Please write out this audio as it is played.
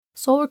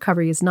Soul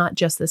Recovery is not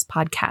just this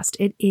podcast.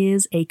 It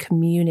is a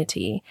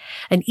community.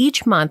 And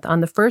each month on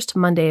the first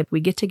Monday, we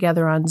get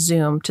together on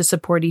Zoom to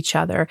support each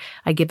other.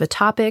 I give a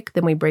topic,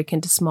 then we break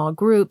into small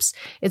groups.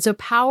 It's a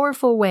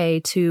powerful way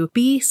to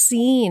be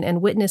seen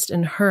and witnessed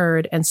and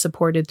heard and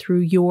supported through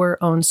your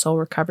own soul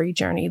recovery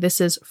journey.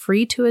 This is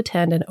free to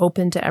attend and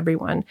open to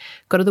everyone.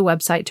 Go to the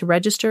website to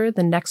register.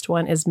 The next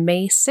one is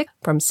May 6th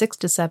from 6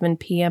 to 7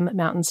 p.m.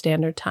 Mountain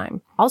Standard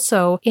Time.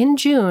 Also, in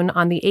June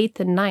on the 8th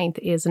and 9th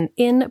is an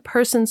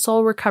in-person soul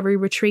recovery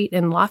retreat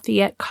in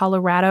Lafayette,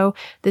 Colorado.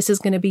 This is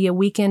going to be a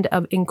weekend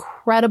of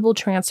incredible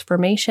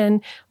transformation,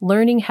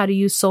 learning how to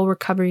use soul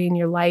recovery in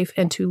your life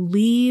and to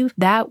leave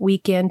that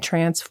weekend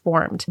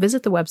transformed.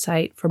 Visit the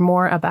website for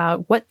more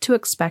about what to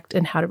expect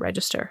and how to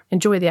register.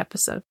 Enjoy the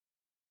episode.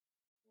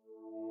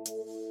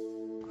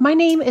 My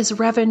name is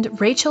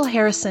Reverend Rachel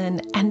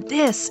Harrison, and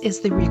this is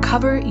the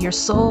Recover Your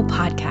Soul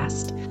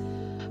podcast.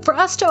 For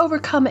us to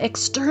overcome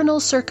external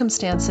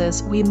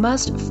circumstances, we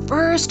must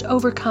first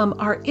overcome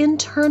our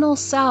internal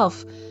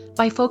self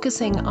by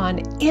focusing on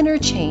inner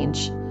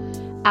change.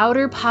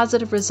 Outer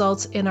positive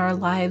results in our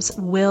lives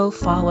will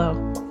follow.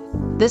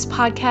 This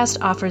podcast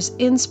offers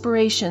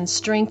inspiration,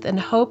 strength, and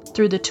hope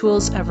through the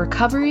tools of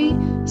recovery,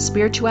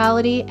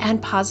 spirituality,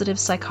 and positive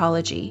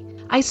psychology.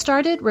 I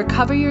started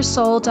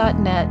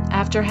recoveryoursoul.net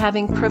after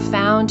having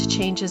profound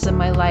changes in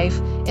my life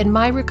in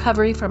my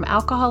recovery from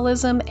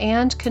alcoholism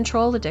and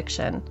control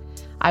addiction.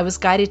 I was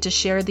guided to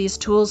share these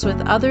tools with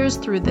others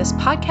through this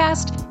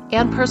podcast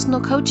and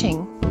personal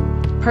coaching.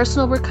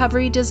 Personal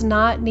recovery does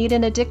not need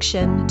an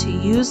addiction to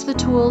use the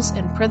tools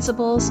and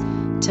principles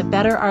to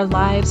better our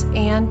lives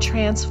and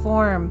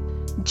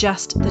transform,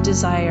 just the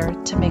desire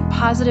to make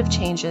positive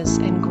changes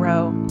and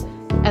grow.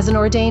 As an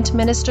ordained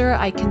minister,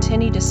 I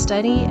continue to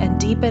study and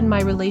deepen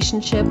my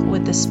relationship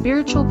with the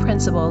spiritual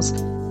principles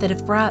that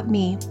have brought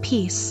me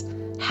peace,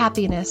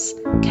 happiness,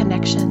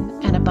 connection,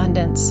 and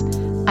abundance.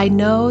 I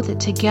know that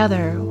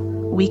together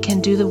we can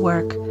do the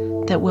work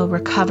that will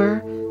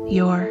recover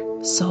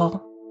your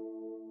soul.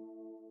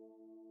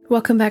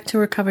 Welcome back to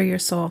Recover Your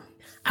Soul.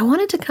 I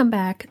wanted to come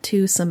back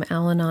to some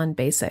Al-Anon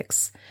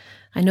basics.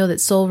 I know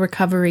that soul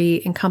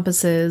recovery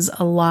encompasses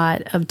a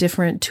lot of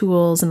different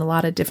tools and a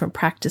lot of different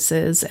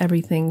practices,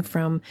 everything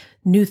from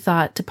New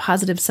Thought to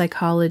positive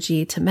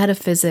psychology to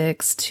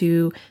metaphysics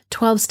to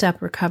 12-step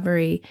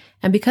recovery.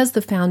 And because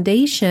the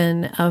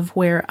foundation of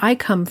where I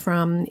come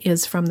from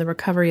is from the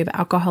recovery of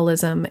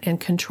alcoholism and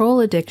control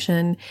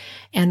addiction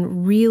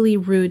and really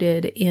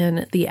rooted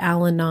in the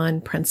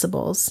Al-Anon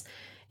principles.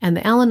 And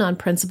the Al-Anon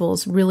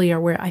principles really are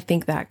where I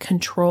think that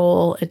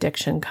control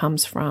addiction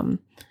comes from.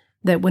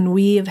 That when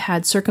we have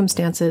had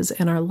circumstances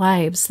in our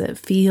lives that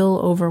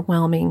feel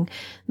overwhelming,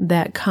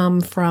 that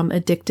come from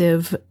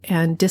addictive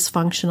and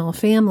dysfunctional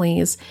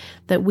families,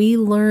 that we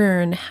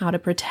learn how to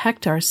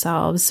protect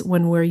ourselves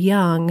when we're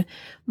young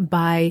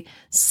by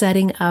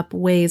setting up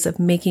ways of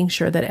making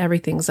sure that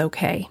everything's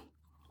okay.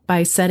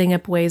 By setting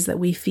up ways that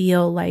we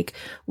feel like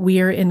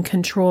we're in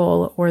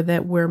control or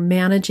that we're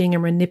managing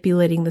and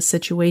manipulating the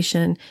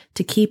situation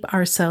to keep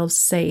ourselves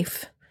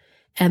safe.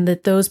 And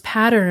that those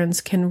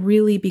patterns can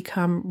really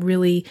become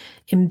really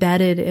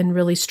embedded and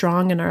really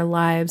strong in our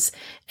lives.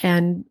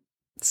 And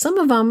some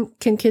of them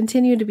can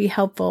continue to be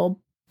helpful,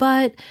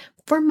 but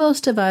for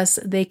most of us,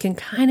 they can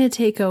kind of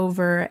take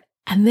over.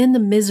 And then the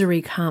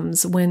misery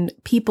comes when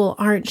people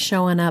aren't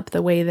showing up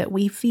the way that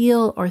we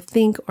feel or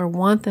think or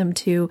want them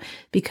to,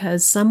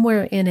 because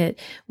somewhere in it,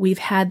 we've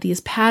had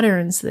these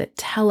patterns that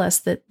tell us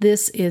that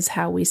this is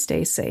how we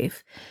stay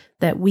safe,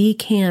 that we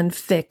can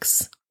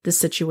fix the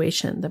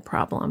situation, the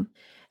problem.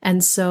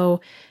 And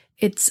so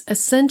it's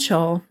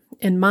essential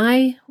in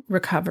my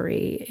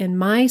recovery, in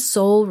my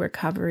soul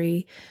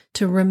recovery,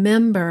 to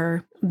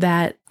remember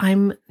that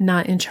I'm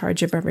not in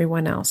charge of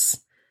everyone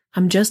else.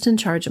 I'm just in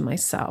charge of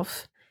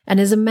myself. And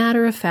as a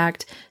matter of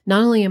fact,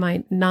 not only am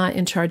I not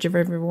in charge of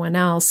everyone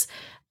else,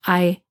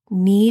 I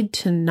need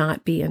to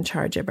not be in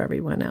charge of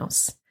everyone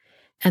else.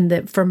 And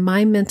that for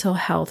my mental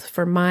health,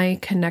 for my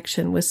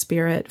connection with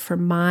spirit, for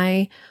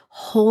my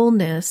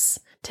wholeness,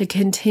 to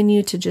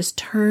continue to just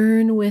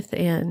turn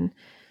within,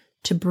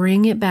 to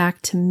bring it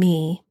back to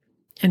me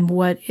and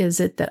what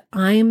is it that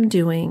I'm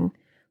doing,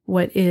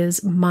 what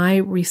is my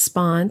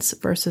response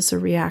versus a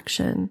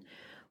reaction,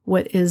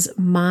 what is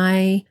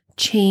my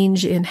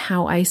change in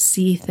how I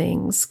see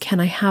things.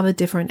 Can I have a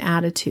different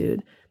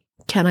attitude?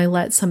 Can I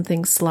let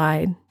something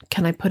slide?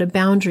 Can I put a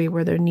boundary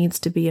where there needs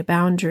to be a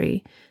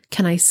boundary?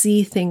 Can I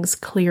see things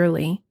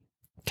clearly?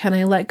 Can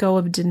I let go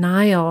of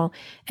denial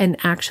and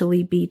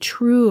actually be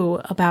true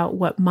about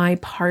what my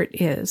part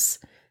is?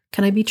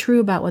 Can I be true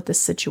about what the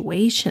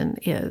situation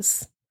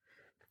is?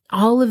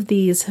 All of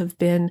these have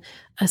been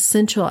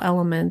essential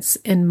elements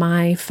in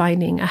my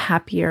finding a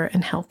happier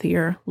and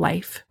healthier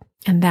life,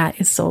 and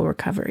that is soul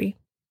recovery.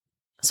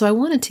 So I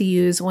wanted to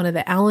use one of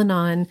the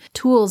Al-Anon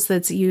tools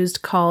that's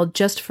used called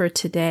Just for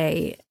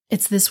Today.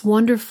 It's this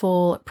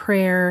wonderful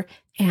prayer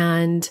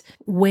and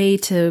way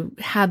to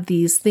have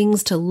these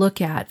things to look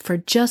at for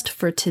just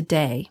for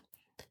today.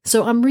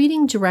 So I'm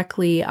reading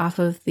directly off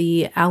of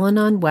the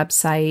Al-Anon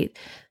website.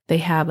 They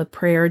have a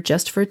prayer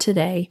just for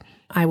today.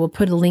 I will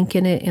put a link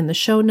in it in the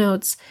show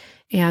notes.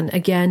 And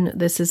again,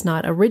 this is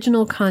not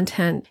original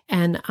content,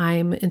 and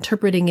I'm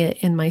interpreting it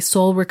in my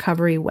soul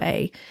recovery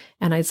way.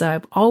 And as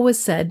I've always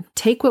said,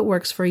 take what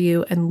works for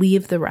you and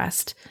leave the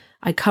rest.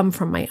 I come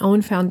from my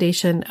own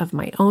foundation of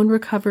my own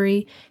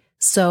recovery,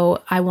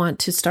 so I want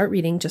to start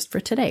reading just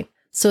for today.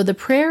 So the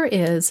prayer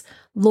is,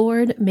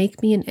 Lord,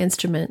 make me an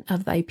instrument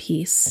of thy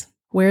peace.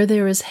 Where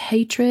there is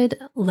hatred,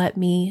 let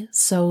me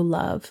sow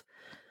love.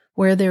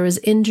 Where there is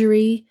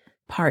injury,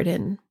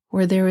 pardon.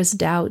 Where there is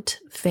doubt,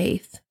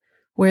 faith.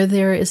 Where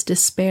there is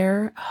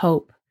despair,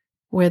 hope.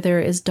 Where there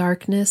is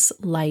darkness,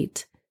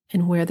 light.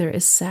 And where there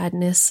is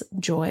sadness,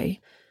 joy.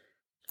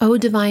 O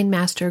Divine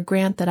Master,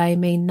 grant that I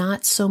may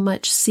not so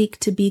much seek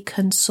to be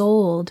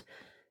consoled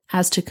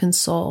as to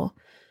console,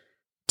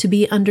 to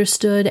be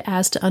understood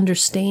as to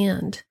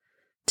understand,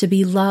 to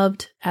be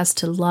loved as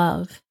to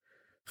love.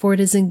 For it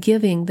is in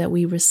giving that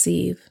we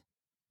receive.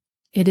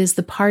 It is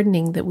the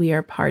pardoning that we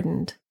are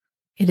pardoned.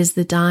 It is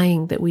the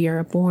dying that we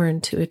are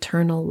born to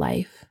eternal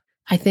life.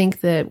 I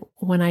think that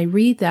when I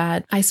read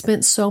that, I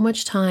spent so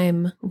much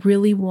time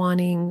really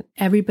wanting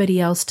everybody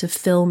else to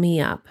fill me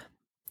up.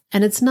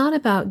 And it's not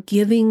about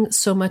giving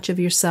so much of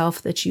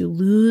yourself that you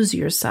lose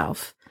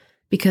yourself,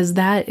 because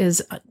that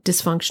is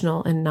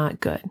dysfunctional and not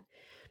good.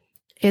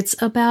 It's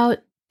about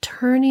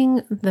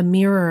turning the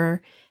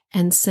mirror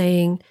and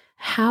saying,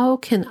 how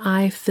can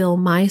I fill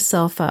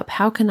myself up?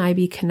 How can I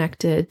be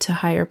connected to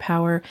higher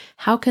power?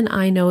 How can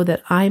I know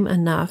that I'm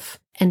enough?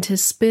 And to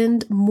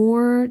spend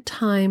more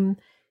time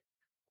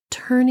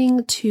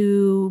turning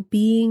to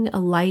being a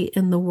light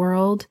in the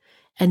world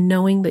and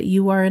knowing that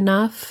you are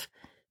enough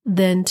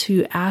than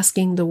to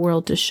asking the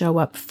world to show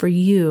up for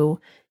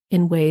you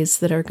in ways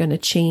that are going to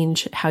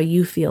change how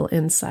you feel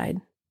inside.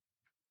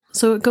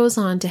 So it goes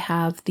on to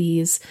have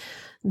these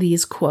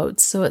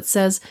quotes. So it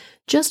says,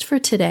 just for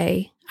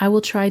today, I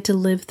will try to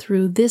live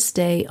through this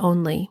day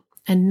only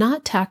and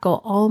not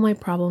tackle all my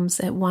problems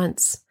at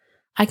once.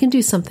 I can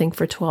do something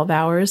for 12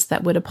 hours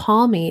that would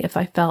appall me if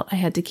I felt I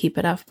had to keep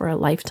it up for a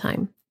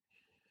lifetime.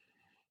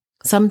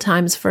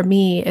 Sometimes for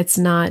me, it's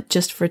not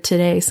just for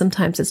today.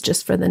 Sometimes it's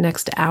just for the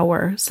next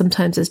hour.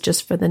 Sometimes it's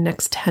just for the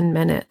next 10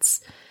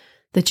 minutes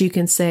that you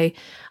can say,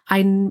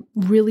 I'm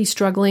really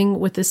struggling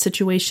with this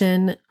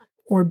situation,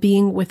 or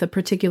being with a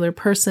particular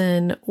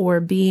person, or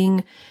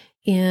being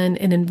in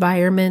an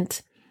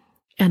environment,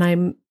 and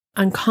I'm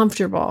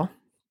uncomfortable,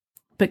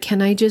 but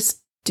can I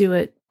just do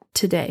it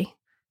today?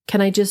 Can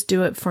I just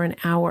do it for an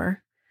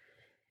hour?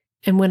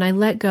 And when I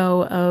let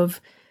go of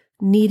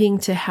needing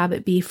to have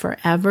it be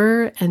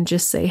forever and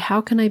just say,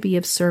 how can I be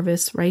of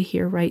service right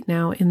here, right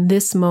now, in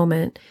this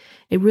moment?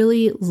 It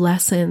really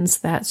lessens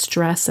that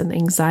stress and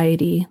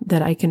anxiety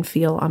that I can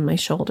feel on my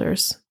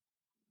shoulders.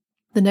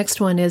 The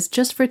next one is,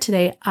 just for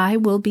today, I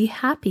will be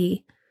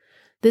happy.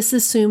 This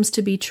assumes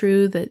to be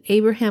true that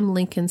Abraham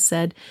Lincoln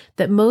said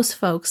that most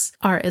folks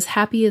are as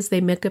happy as they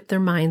make up their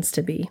minds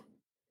to be.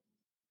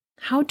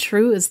 How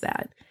true is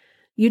that?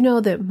 You know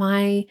that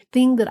my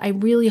thing that I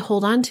really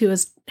hold on to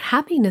is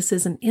happiness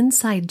is an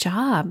inside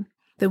job,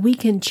 that we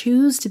can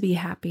choose to be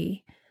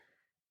happy,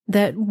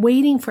 that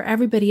waiting for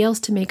everybody else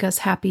to make us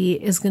happy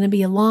is going to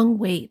be a long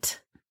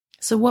wait.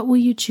 So what will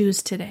you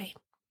choose today?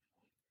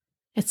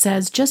 It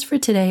says, just for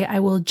today, I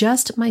will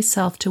adjust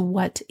myself to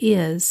what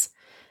is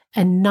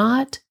and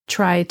not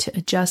try to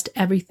adjust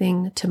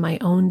everything to my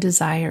own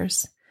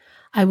desires.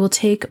 I will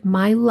take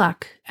my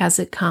luck as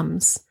it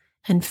comes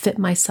and fit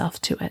myself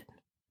to it.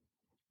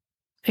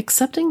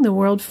 Accepting the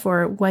world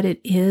for what it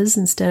is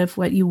instead of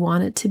what you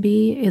want it to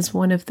be is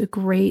one of the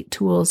great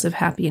tools of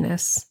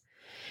happiness.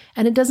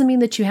 And it doesn't mean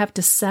that you have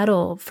to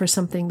settle for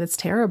something that's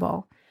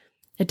terrible.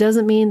 It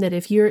doesn't mean that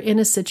if you're in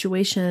a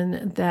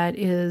situation that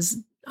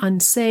is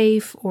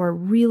unsafe or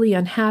really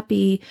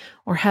unhappy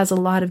or has a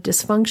lot of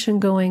dysfunction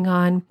going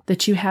on,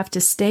 that you have to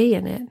stay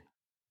in it.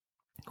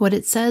 What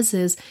it says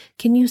is,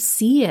 can you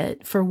see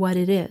it for what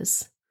it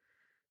is?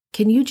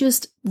 Can you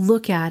just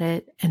look at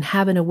it and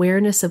have an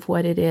awareness of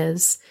what it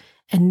is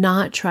and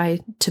not try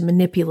to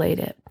manipulate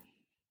it?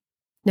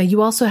 Now,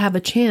 you also have a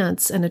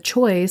chance and a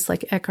choice,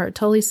 like Eckhart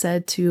Tolle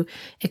said, to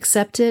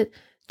accept it,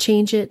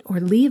 change it, or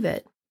leave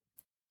it.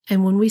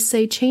 And when we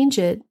say change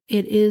it,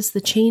 it is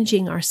the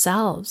changing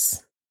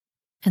ourselves.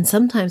 And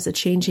sometimes the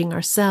changing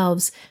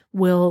ourselves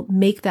will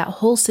make that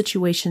whole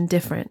situation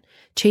different.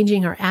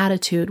 Changing our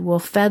attitude will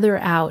feather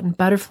out and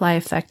butterfly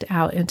effect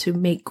out and to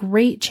make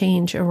great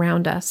change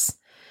around us.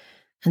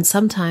 And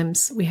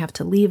sometimes we have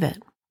to leave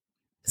it.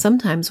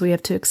 Sometimes we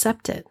have to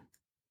accept it.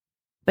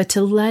 But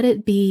to let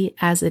it be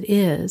as it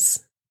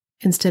is,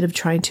 instead of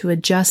trying to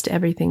adjust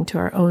everything to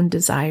our own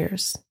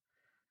desires.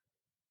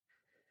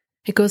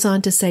 It goes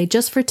on to say,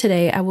 just for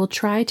today, I will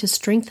try to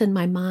strengthen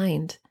my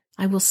mind.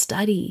 I will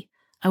study.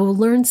 I will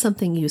learn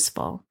something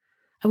useful.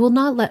 I will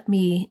not let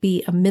me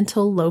be a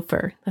mental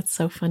loafer. That's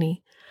so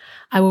funny.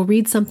 I will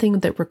read something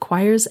that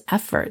requires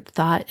effort,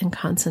 thought, and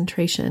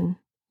concentration.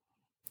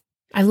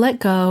 I let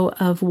go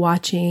of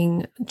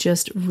watching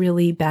just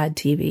really bad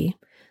TV.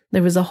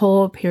 There was a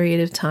whole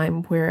period of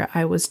time where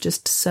I was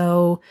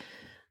so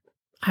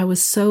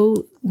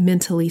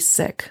mentally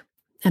sick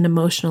and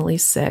emotionally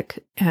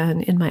sick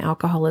and in my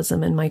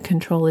alcoholism and my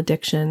control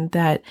addiction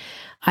that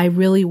I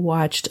really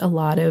watched a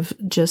lot of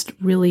just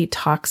really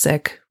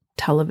toxic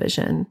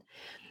television.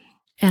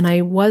 And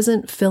I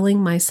wasn't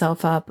filling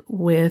myself up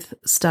with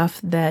stuff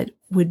that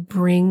would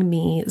bring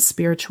me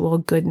spiritual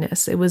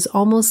goodness. It was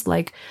almost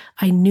like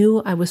I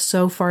knew I was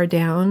so far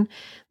down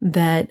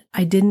that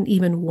I didn't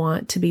even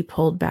want to be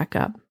pulled back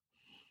up.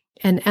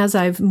 And as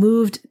I've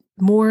moved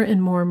more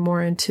and more and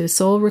more into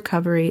soul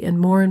recovery and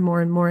more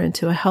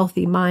into a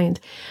healthy mind,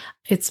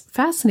 it's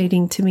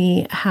fascinating to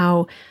me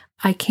how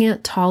I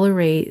can't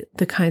tolerate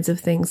the kinds of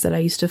things that I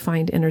used to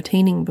find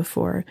entertaining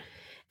before.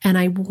 And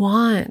I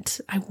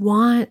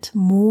want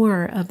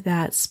more of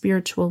that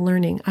spiritual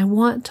learning. I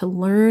want to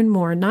learn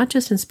more, not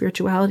just in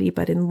spirituality,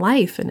 but in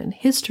life and in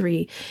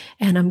history.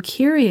 And I'm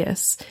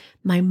curious.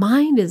 My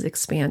mind is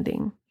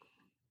expanding.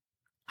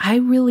 I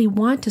really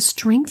want to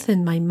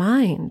strengthen my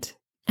mind.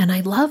 And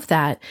I love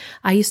that.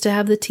 I used to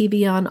have the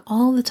TV on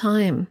all the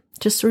time,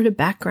 just sort of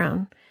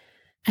background.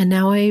 And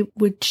now I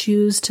would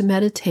choose to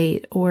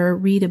meditate or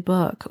read a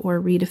book or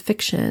read a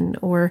fiction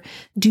or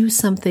do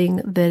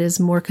something that is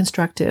more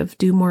constructive,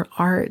 do more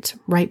art,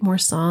 write more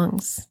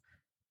songs.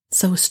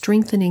 So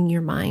strengthening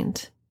your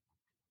mind.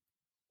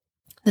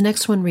 The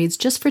next one reads,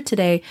 just for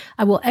today,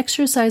 I will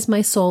exercise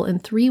my soul in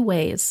 3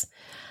 ways.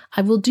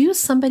 I will do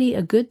somebody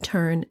a good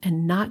turn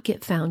and not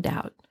get found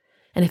out.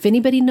 And if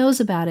anybody knows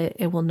about it,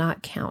 it will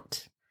not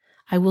count.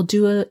 I will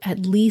do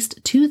at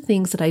least 2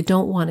 things that I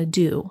don't want to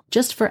do,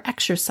 just for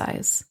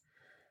exercise.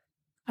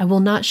 I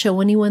will not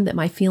show anyone that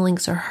my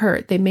feelings are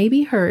hurt. They may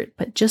be hurt,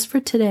 but just for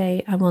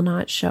today, I will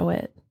not show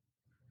it.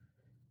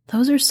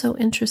 Those are so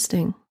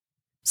interesting.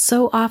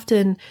 So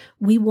often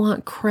we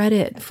want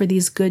credit for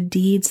these good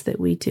deeds that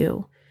we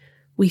do.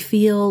 We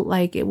feel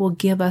like it will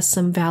give us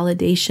some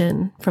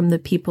validation from the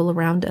people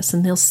around us,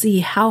 and they'll see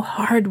how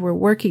hard we're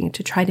working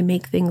to try to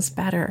make things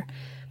better.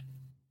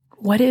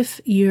 What if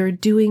you're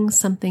doing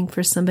something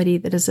for somebody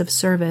that is of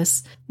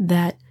service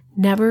that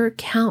never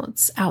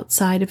counts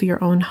outside of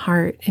your own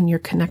heart and your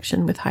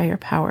connection with higher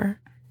power?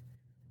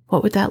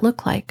 What would that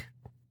look like?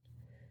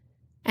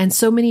 And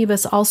so many of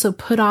us also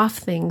put off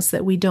things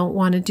that we don't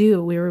want to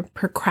do. We're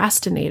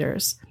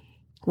procrastinators.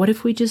 What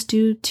if we just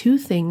do 2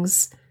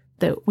 things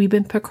that we've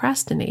been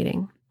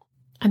procrastinating?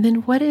 And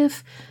then what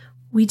if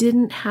we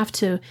didn't have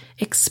to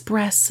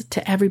express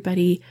to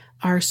everybody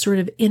our sort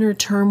of inner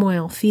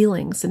turmoil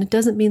feelings? And it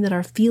doesn't mean that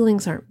our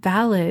feelings aren't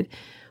valid.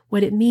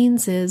 What it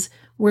means is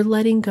we're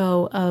letting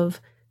go of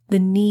the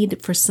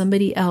need for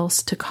somebody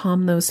else to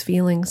calm those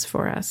feelings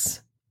for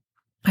us.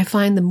 I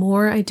find the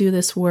more I do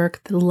this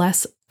work, the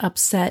less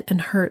upset and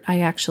hurt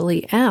I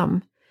actually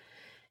am.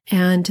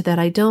 And that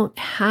I don't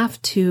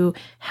have to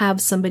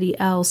have somebody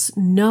else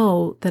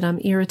know that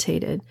I'm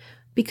irritated,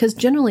 because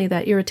generally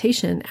that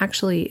irritation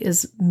actually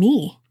is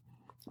me,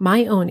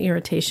 my own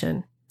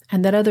irritation.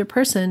 And that other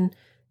person,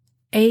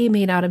 A,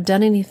 may not have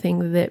done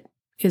anything that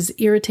is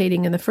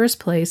irritating in the first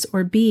place,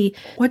 or B,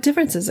 what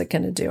difference is it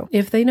going to do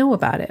if they know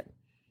about it?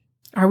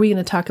 Are we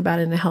going to talk about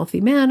it in a healthy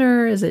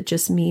manner? Is it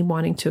just me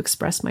wanting to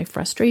express my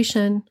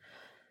frustration?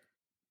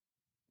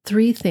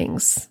 3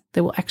 things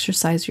that will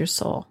exercise your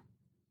soul.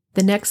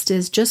 The next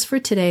is, just for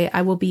today,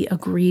 I will be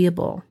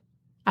agreeable.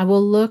 I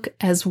will look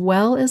as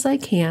well as I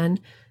can,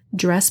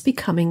 dress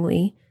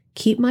becomingly,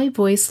 keep my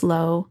voice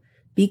low,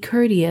 be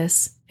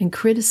courteous, and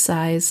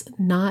criticize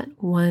not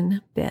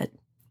one bit.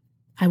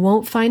 I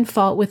won't find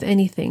fault with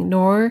anything,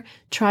 nor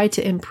try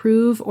to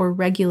improve or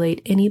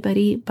regulate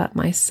anybody but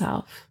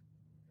myself.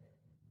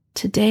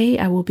 Today,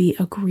 I will be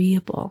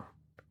agreeable.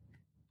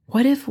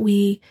 What if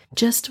we,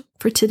 just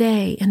for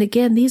today, and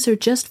again, these are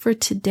just for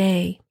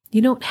today.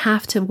 You don't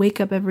have to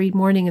wake up every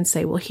morning and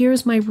say, well,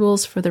 here's my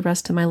rules for the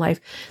rest of my life.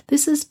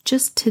 This is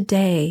just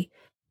today.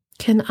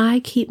 Can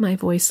I keep my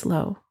voice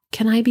low?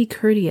 Can I be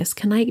courteous?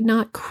 Can I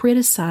not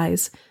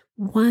criticize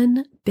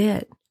one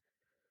bit?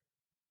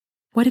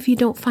 What if you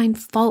don't find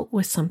fault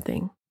with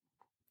something?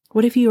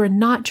 What if you are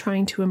not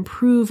trying to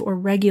improve or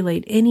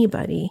regulate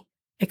anybody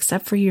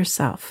except for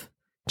yourself,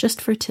 just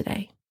for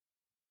today?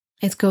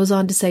 It goes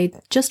on to say,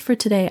 just for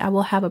today, I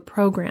will have a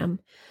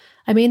program.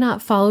 I may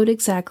not follow it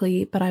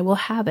exactly, but I will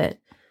have it.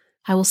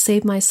 I will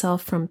save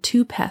myself from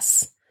 2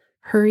 pests,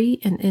 hurry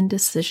and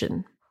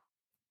indecision.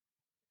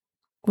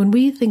 When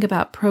we think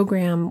about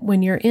program,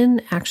 when you're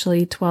in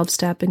actually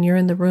 12-step and you're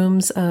in the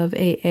rooms of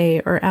AA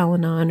or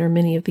Al-Anon or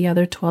many of the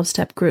other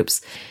 12-step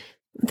groups,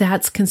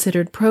 that's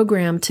considered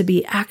program to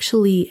be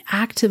actually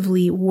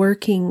actively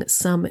working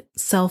some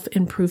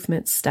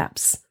self-improvement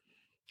steps.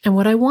 And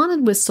what I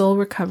wanted with soul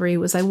recovery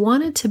was I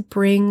wanted to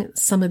bring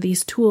some of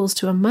these tools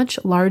to a much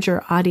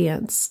larger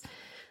audience,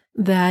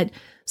 that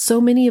so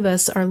many of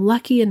us are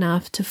lucky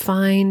enough to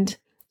find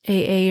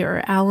AA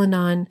or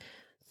Al-Anon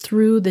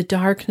through the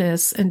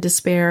darkness and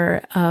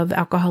despair of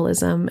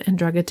alcoholism and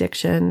drug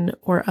addiction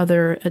or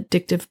other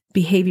addictive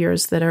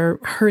behaviors that are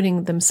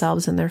hurting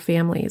themselves and their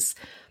families.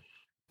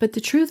 But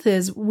the truth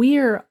is, we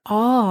are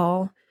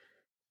all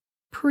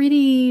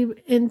pretty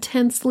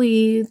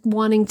intensely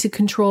wanting to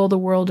control the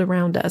world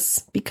around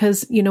us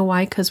because, you know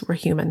why? Because we're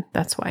human.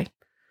 That's why.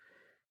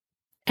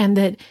 And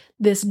that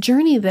this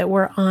journey that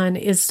we're on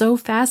is so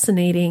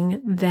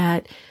fascinating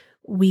that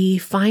we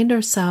find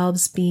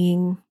ourselves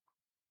being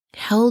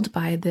held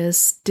by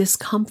this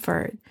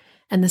discomfort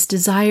and this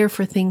desire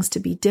for things to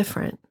be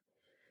different.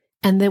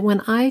 And that when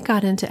I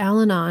got into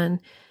Al-Anon,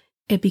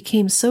 it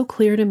became so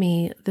clear to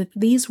me that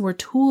these were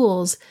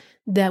tools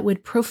that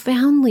would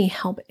profoundly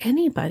help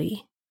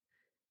anybody.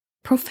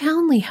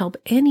 Profoundly help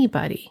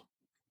anybody.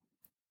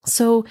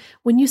 So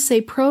when you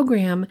say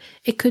program,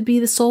 it could be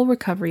the Soul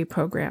Recovery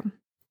Program,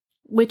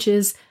 which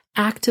is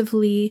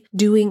actively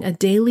doing a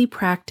daily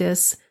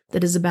practice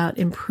that is about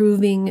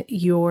improving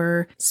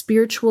your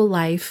spiritual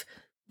life,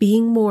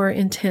 being more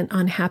intent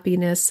on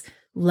happiness,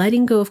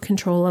 letting go of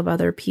control of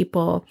other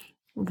people,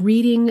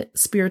 reading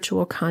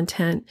spiritual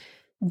content,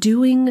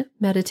 doing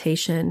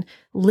meditation,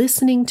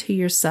 listening to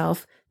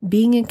yourself,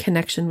 being in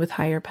connection with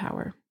higher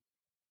power.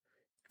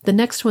 The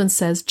next one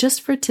says,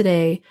 just for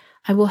today,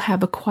 I will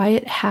have a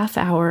quiet half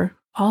hour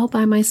all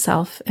by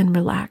myself and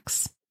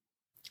relax.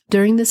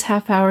 During this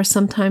half hour,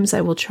 sometimes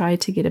I will try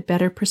to get a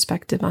better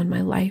perspective on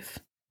my life.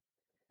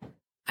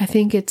 I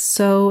think it's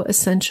so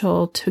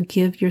essential to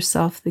give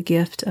yourself the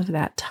gift of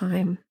that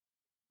time.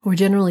 We're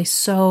generally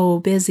so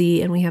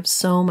busy and we have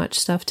so much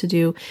stuff to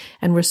do,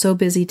 and we're so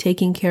busy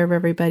taking care of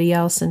everybody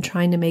else and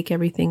trying to make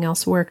everything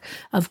else work.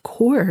 Of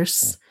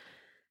course,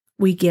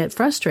 we get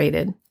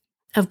frustrated.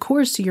 Of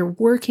course, you're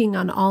working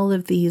on all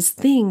of these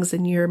things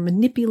and you're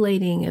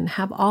manipulating and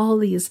have all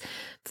these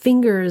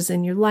fingers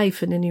in your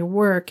life and in your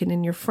work and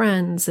in your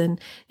friends and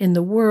in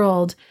the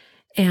world.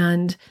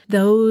 And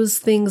those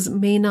things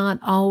may not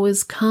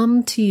always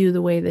come to you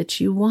the way that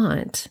you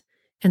want.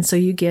 And so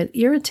you get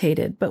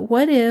irritated. But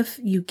what if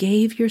you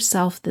gave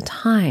yourself the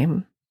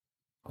time?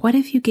 What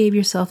if you gave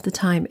yourself the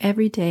time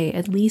every day,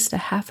 at least a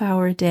half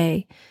hour a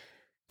day,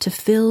 to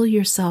fill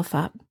yourself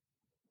up?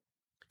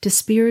 To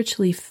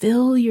spiritually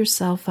fill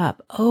yourself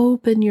up,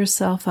 open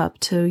yourself up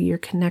to your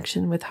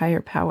connection with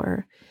higher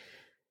power,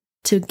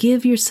 to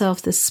give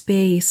yourself the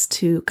space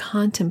to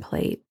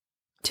contemplate,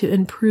 to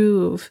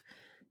improve,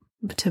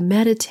 to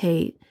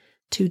meditate,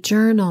 to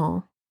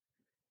journal,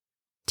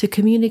 to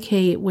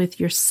communicate with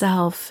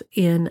yourself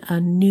in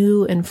a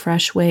new and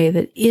fresh way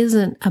that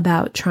isn't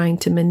about trying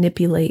to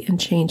manipulate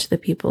and change the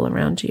people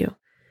around you.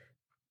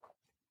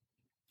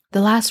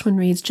 The last one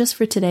reads, just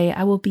for today,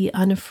 I will be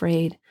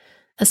unafraid.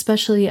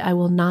 Especially, I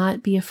will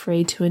not be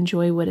afraid to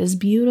enjoy what is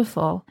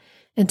beautiful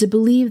and to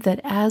believe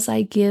that as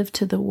I give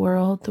to the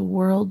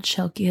world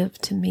shall give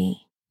to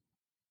me.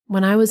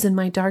 When I was in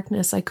my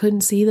darkness, I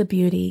couldn't see the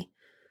beauty.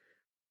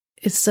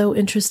 It's so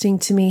interesting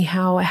to me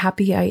how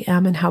happy I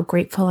am and how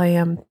grateful I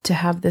am to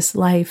have this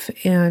life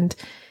and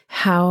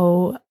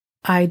how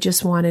I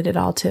just wanted it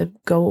all to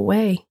go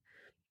away.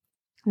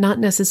 Not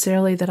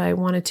necessarily that I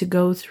wanted to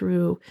go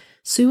through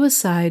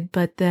suicide,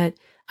 but that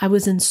I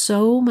was in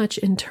so much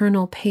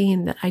internal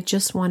pain that I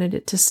just wanted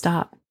it to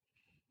stop.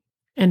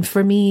 And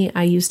for me,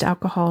 I used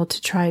alcohol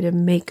to try to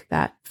make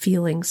that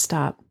feeling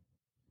stop.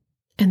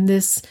 And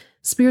this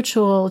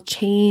spiritual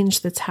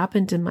change that's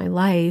happened in my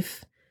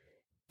life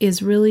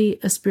is really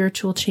a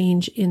spiritual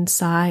change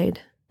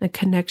inside, a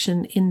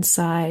connection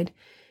inside.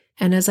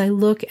 And as I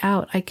look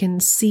out, I can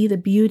see the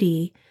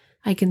beauty.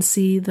 I can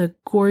see the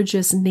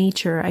gorgeous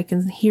nature. I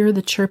can hear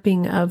the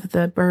chirping of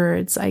the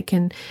birds. I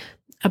can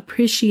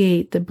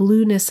appreciate the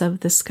blueness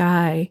of the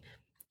sky.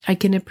 I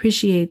can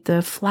appreciate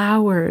the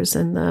flowers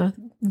and the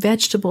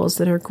vegetables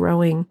that are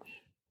growing.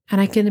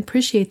 And I can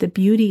appreciate the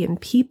beauty in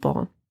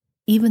people,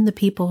 even the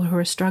people who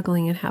are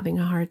struggling and having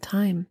a hard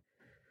time.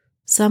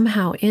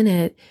 Somehow in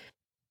it,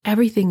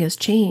 everything has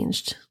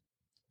changed.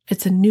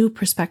 It's a new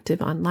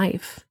perspective on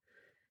life.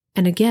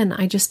 And again,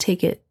 I just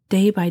take it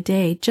day by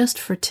day, just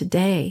for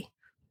today.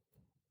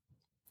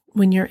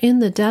 When you're in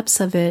the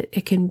depths of it,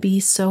 it can be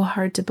so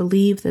hard to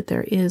believe that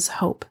there is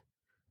hope.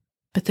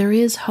 But there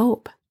is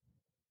hope.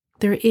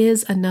 There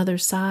is another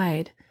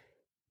side.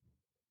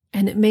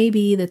 And it may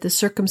be that the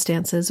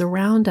circumstances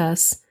around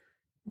us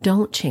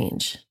don't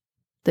change.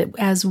 That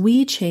as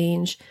we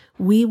change,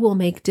 we will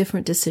make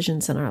different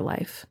decisions in our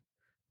life.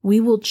 We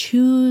will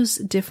choose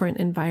different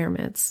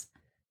environments.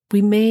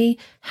 We may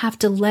have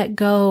to let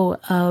go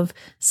of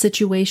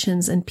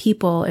situations and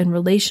people and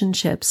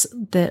relationships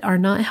that are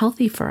not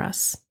healthy for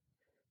us.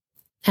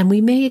 And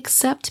we may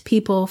accept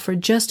people for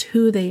just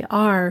who they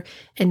are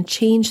and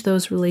change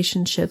those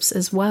relationships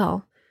as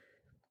well.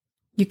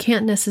 You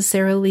can't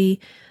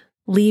necessarily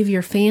leave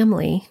your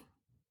family,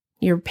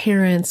 your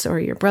parents or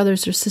your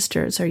brothers or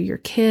sisters or your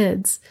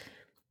kids,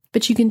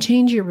 but you can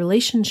change your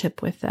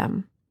relationship with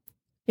them.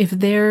 If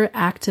they're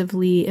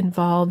actively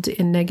involved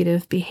in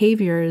negative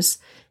behaviors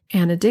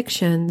and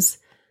addictions,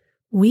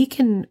 we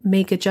can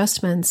make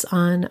adjustments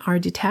on our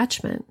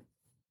detachment.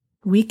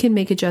 We can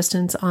make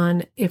adjustments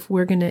on if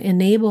we're going to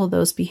enable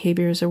those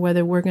behaviors or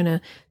whether we're going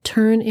to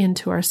turn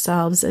into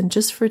ourselves. And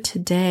just for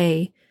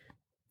today,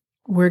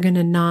 we're going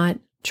to not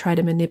try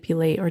to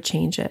manipulate or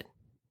change it.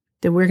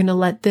 That we're going to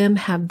let them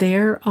have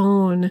their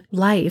own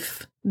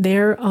life,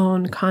 their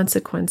own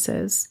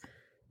consequences,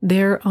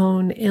 their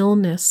own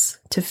illness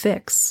to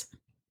fix.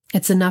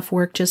 It's enough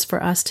work just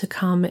for us to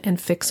come and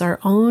fix our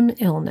own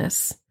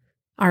illness,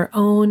 our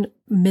own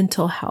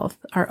mental health,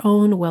 our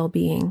own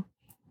well-being.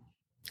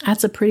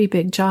 That's a pretty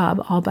big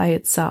job all by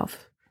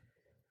itself.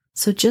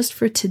 So just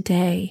for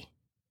today,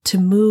 to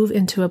move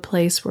into a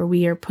place where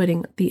we are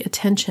putting the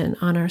attention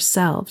on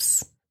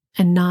ourselves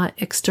and not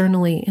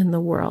externally in the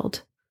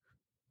world,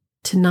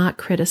 to not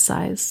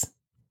criticize,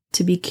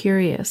 to be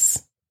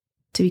curious,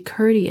 to be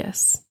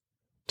courteous,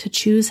 to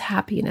choose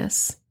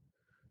happiness,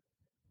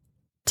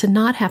 to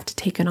not have to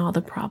take on all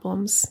the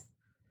problems,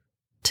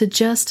 to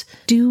just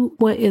do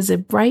what is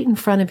right in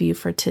front of you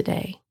for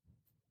today,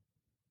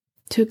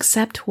 to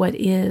accept what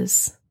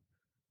is,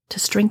 to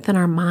strengthen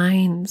our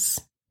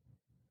minds,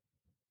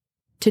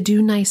 to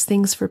do nice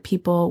things for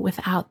people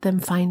without them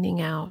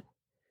finding out.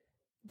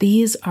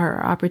 These are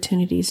our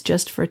opportunities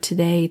just for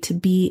today to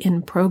be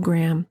in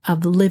program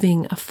of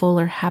living a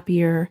fuller,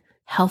 happier,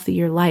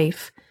 healthier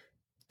life,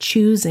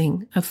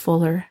 choosing a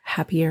fuller,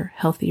 happier,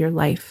 healthier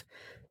life.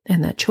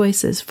 And that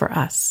choice is for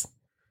us,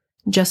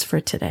 just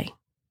for today.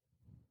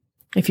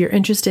 If you're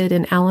interested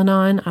in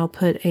Al-Anon, I'll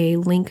put a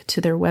link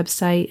to their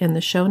website in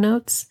the show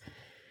notes.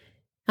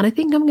 And I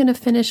think I'm going to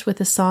finish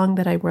with a song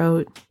that I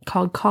wrote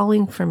called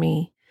Calling for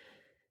Me.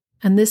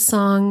 And this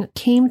song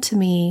came to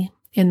me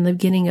in the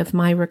beginning of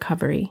my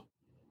recovery.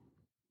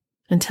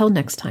 Until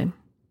next time,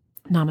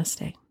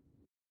 namaste.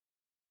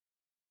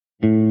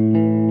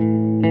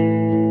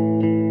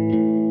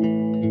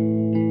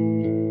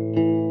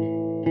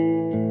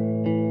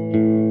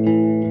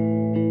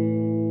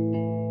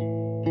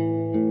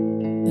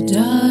 The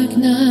dark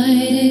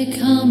night, it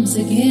comes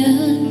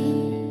again,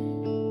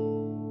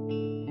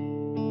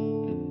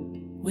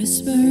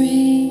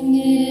 whispering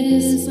it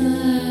is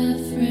my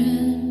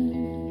friend.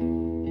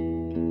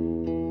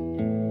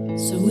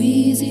 So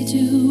easy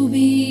to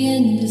be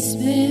in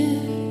despair,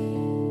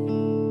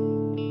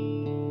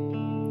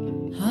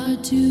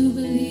 hard to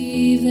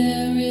believe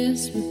there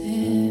is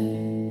repair.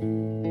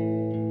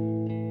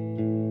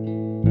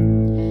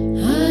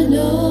 I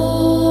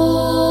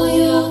know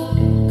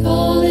you're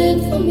calling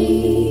for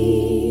me.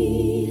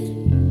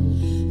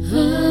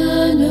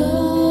 I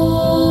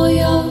know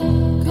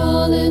you're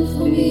calling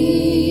for me.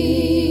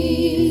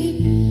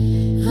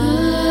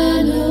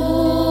 I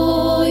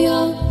know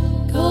you're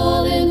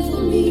calling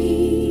for me.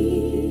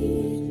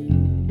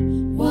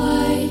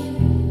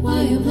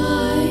 Why am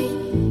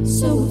I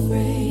so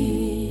afraid?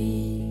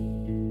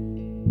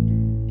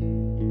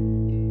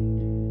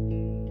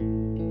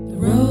 The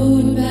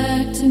road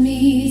back to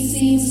me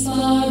seems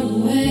far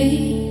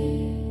away,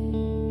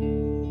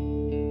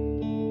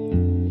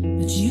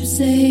 but you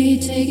say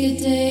take it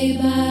day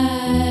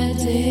by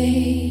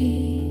day.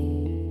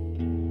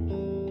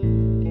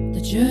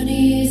 The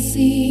journey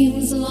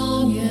seems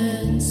long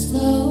and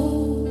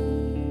slow.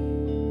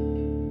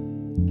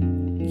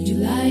 You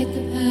light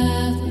the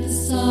path with a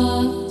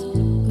soft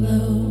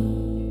glow.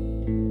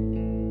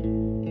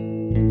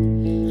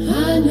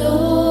 I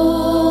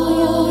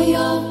know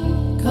you're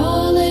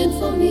calling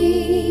for me.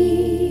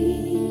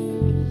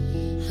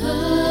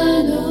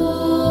 I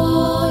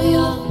know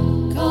you're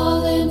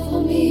calling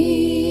for me.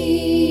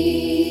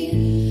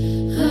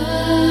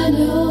 I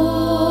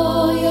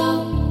know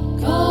you're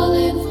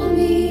calling for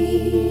me.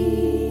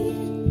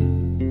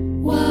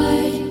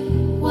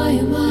 Why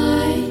am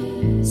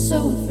I so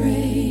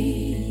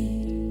afraid?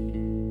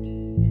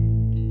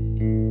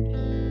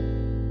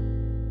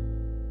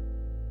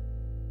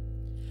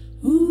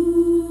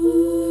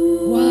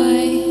 Ooh,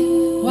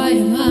 why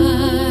am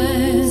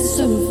I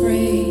so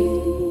afraid?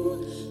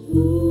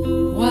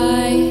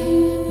 Why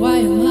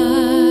am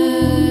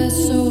I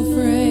so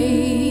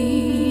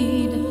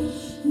afraid?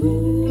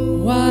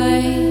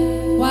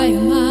 Why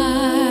am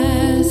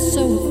I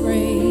so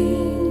afraid?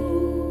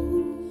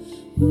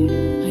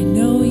 I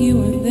know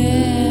you are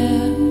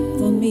there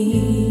for me.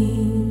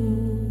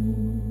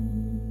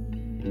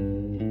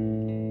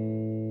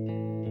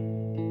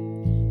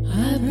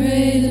 I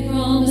pray the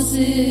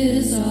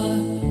promises are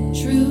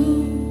true,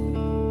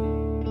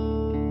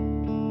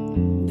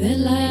 that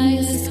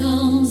lightness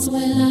comes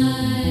when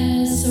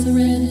I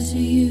surrender to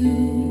you.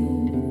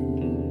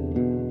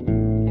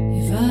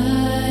 If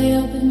I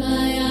open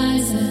my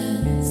eyes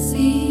and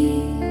see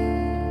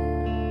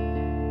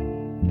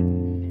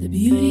the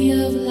beauty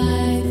of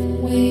life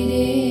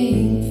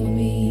waiting for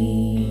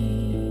me,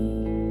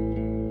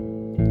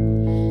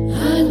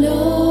 I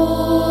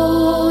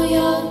know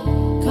you're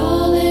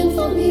calling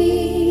for me.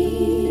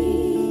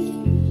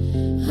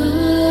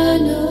 I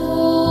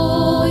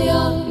know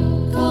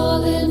you're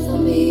calling for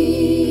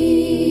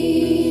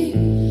me.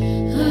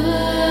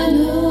 I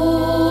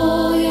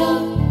know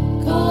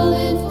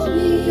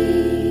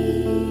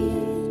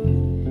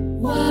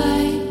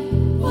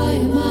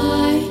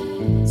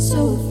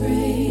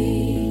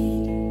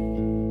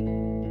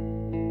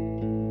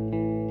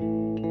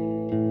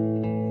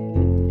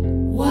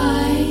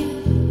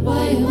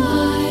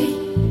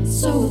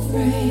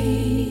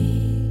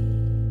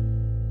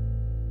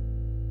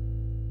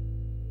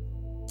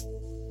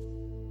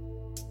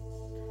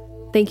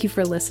Thank you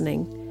for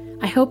listening.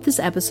 I hope this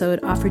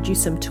episode offered you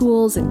some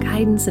tools and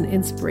guidance and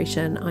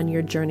inspiration on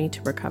your journey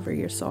to recover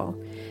your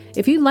soul.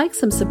 If you'd like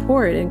some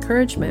support and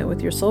encouragement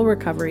with your soul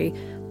recovery,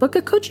 book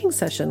a coaching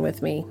session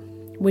with me.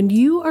 When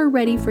you are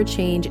ready for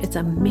change, it's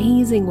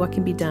amazing what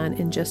can be done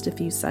in just a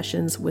few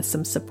sessions with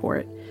some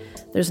support.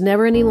 There's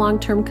never any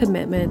long-term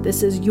commitment.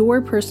 This is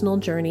your personal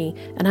journey,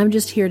 and I'm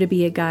just here to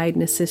be a guide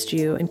and assist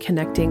you in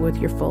connecting with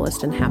your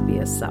fullest and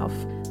happiest self.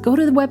 Go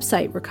to the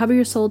website,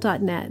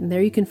 recoveryoursoul.net, and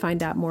there you can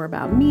find out more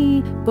about me,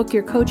 book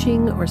your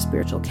coaching or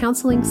spiritual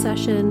counseling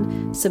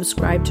session,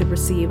 subscribe to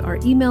receive our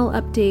email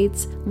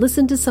updates,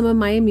 listen to some of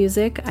my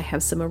music. I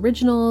have some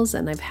originals,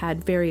 and I've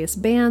had various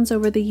bands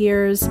over the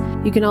years.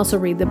 You can also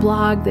read the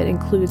blog that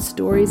includes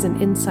stories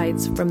and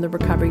insights from the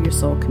Recover Your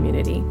Soul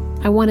community.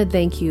 I want to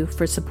thank you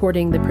for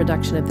supporting the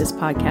production of this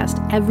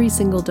podcast. Every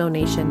single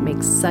donation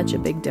makes such a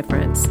big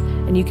difference,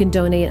 and you can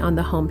donate on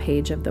the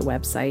homepage of the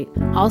website.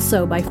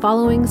 Also, by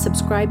following,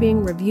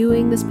 subscribing,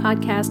 reviewing this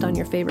podcast on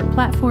your favorite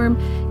platform,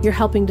 you're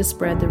helping to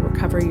spread the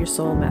Recover Your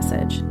Soul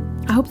message.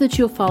 I hope that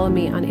you'll follow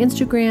me on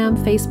Instagram,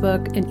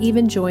 Facebook, and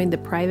even join the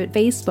private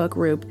Facebook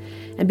group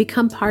and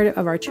become part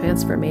of our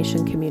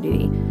transformation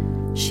community.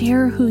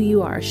 Share who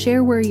you are,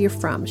 share where you're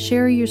from,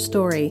 share your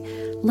story.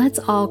 Let's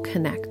all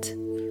connect.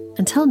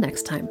 Until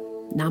next time,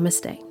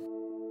 namaste.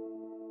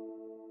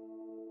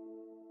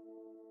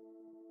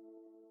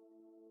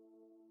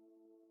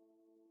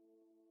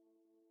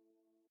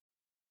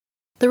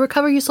 The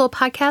Recover Your Soul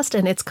podcast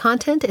and its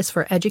content is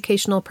for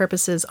educational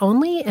purposes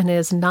only and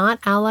is not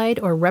allied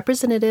or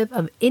representative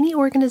of any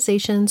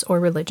organizations or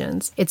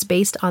religions. It's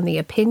based on the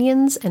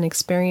opinions and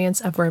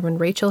experience of Reverend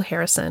Rachel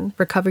Harrison.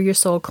 Recover Your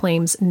Soul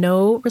claims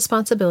no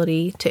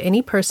responsibility to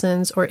any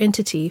persons or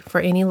entity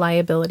for any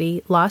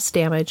liability, loss,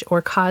 damage,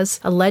 or cause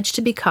alleged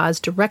to be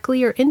caused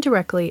directly or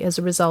indirectly as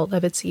a result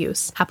of its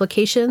use.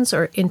 Applications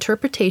or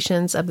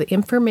interpretations of the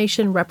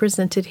information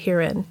represented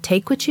herein.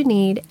 Take what you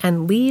need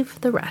and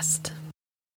leave the rest.